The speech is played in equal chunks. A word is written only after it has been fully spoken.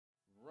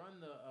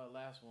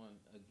last one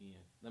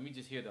again. Let me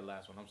just hear the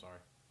last one. I'm sorry.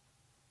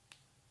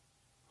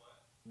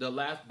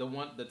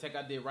 The tech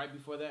I did right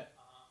before that.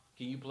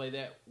 Can you play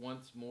that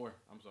once more?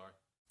 I'm sorry.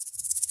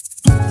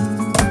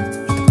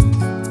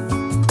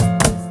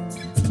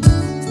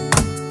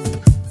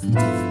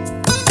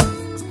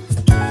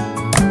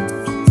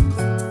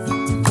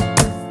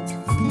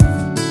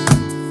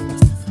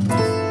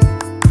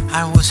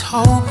 I was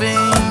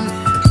hoping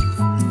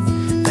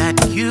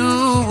that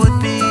you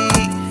would be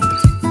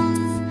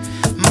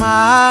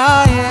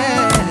my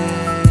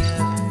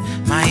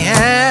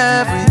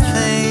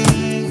everything,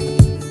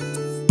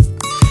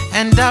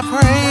 and I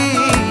pray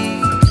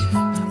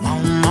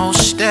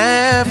almost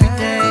every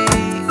day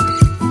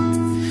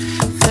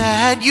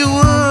that you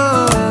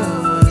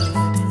would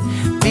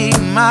be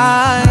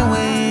my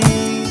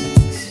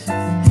wings.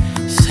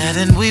 Said,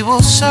 and we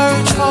will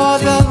search for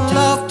the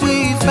love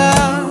we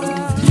found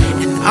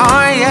in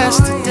our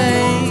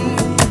yesterday.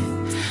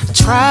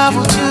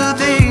 Travel to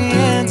the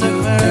ends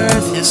of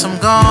earth. Yes, I'm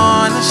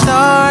gonna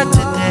start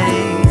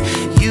today.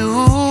 You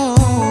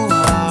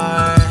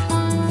are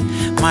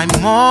my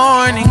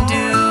morning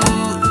dew.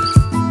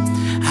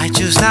 I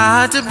choose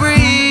not to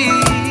breathe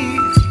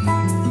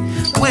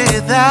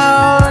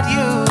without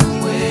you.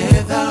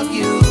 Without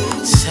you.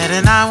 Said,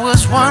 and I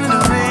was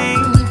wondering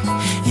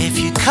if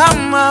you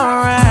come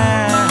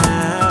around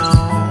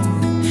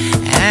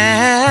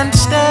and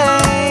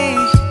stay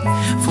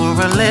for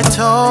a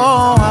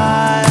little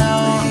while.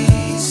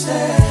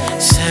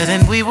 Said,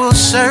 and we will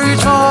search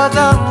for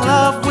the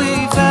love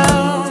we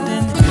found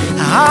in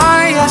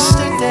our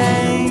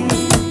yesterday.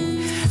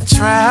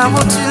 Travel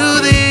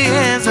to the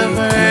ends of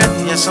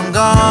earth. Yes, I'm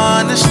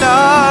gonna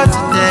start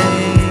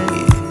today.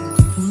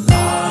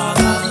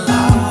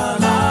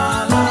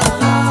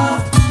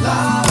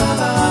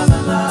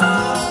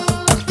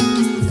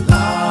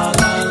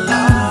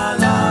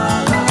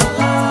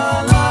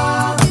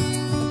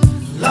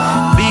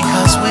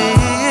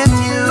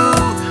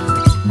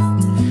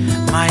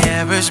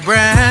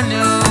 Brand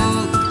new.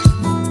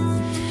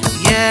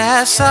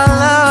 Yes, I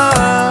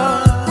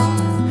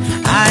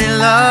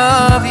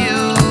love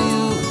you.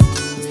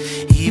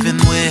 Even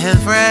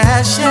with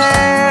fresh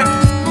air,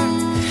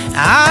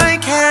 I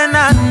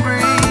cannot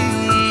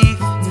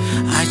breathe.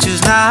 I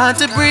choose not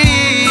to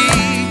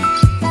breathe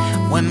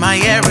when my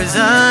air is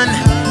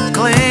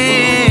unclean.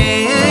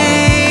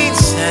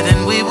 Said,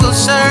 and we will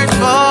search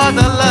for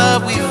the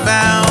love we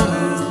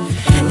found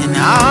in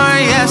our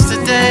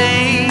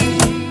yesterday.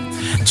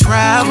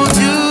 Travel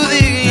to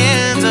the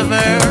ends of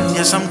earth.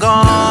 Yes, I'm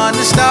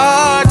gonna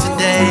start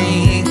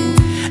today.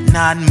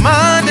 Not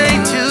Monday,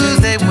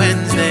 Tuesday,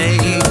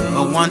 Wednesday,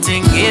 but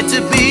wanting it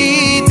to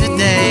be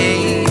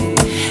today.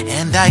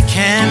 And I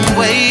can't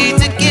wait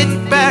to get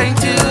back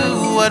to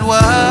what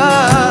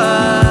was.